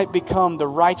we might become the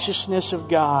righteousness of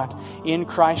God in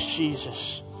Christ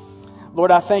Jesus."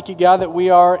 Lord, I thank you, God, that we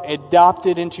are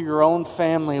adopted into your own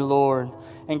family, Lord.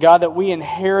 And God, that we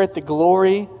inherit the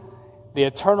glory, the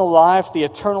eternal life, the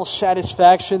eternal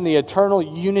satisfaction, the eternal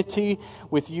unity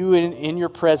with you in your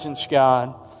presence,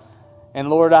 God. And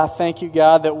Lord, I thank you,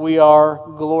 God, that we are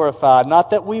glorified. Not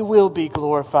that we will be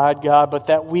glorified, God, but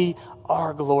that we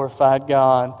are glorified,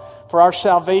 God. For our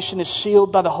salvation is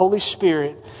sealed by the Holy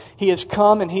Spirit. He has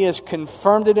come and He has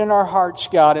confirmed it in our hearts,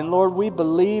 God. And Lord, we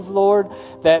believe, Lord,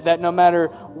 that no matter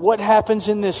what happens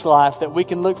in this life, that we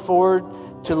can look forward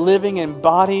to living in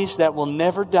bodies that will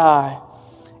never die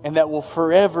and that will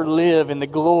forever live in the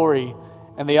glory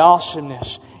and the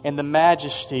awesomeness and the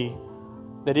majesty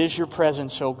that is your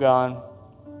presence, oh God.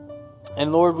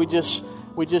 And Lord, we just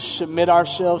submit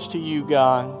ourselves to you,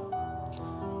 God.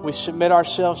 We submit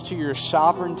ourselves to your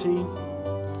sovereignty.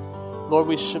 Lord,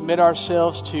 we submit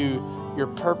ourselves to your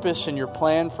purpose and your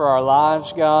plan for our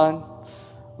lives, God.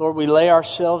 Lord, we lay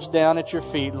ourselves down at your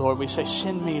feet, Lord. We say,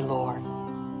 send me, Lord.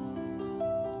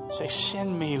 Say,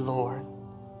 send me, Lord,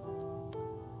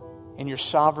 in your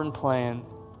sovereign plan.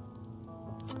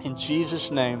 In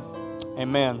Jesus' name,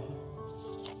 amen.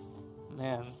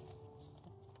 Amen.